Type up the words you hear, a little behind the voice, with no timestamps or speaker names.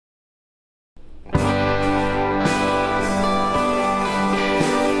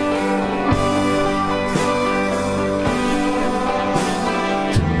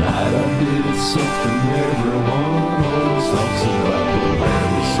something everyone always talks about, but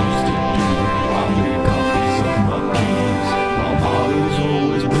rarely seems to do. I made copies of my keys. My motto's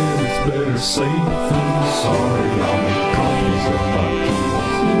always been, it's better safe than sorry. I made copies of my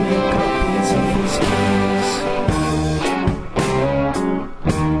keys. You made copies of his keys.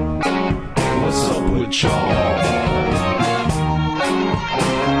 What's up with y'all?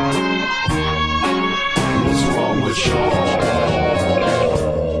 What's wrong with y'all?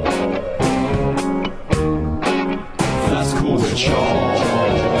 That's cool with y'all.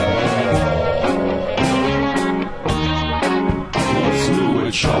 What's new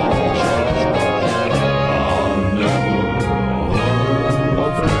with y'all? I'll never hurt my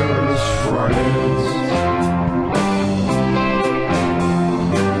parents' friends,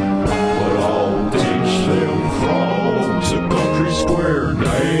 but I'll teach them frogs a country square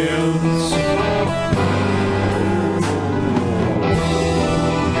dance.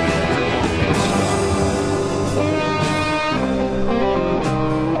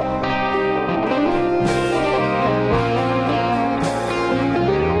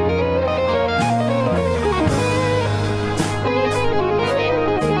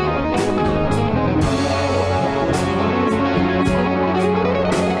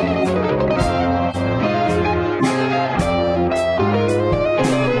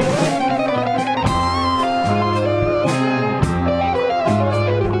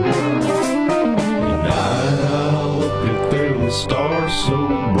 Stars so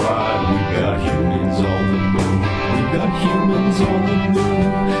bright, we got humans on the moon. We got humans on the moon,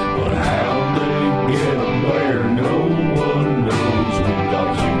 but how they get them there, no one knows. We got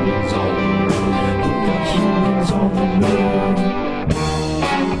humans on the moon. We got humans on the moon.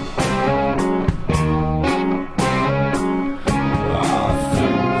 I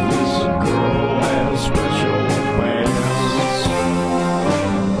think this girl had a special past.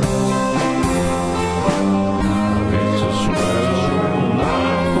 It's a special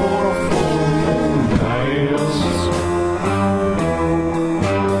night for a full moon dance.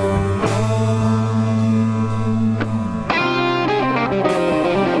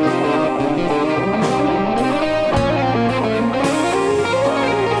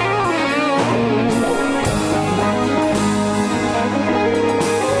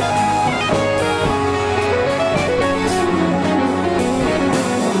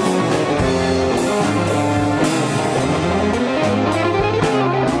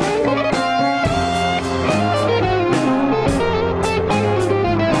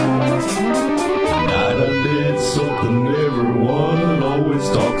 Something everyone always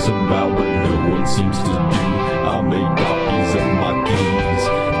talks about, but no one seems to do. I made copies of my keys.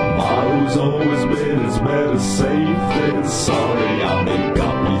 My motto's always been, it's better safe than sorry. I made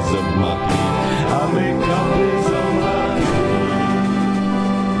copies of my keys.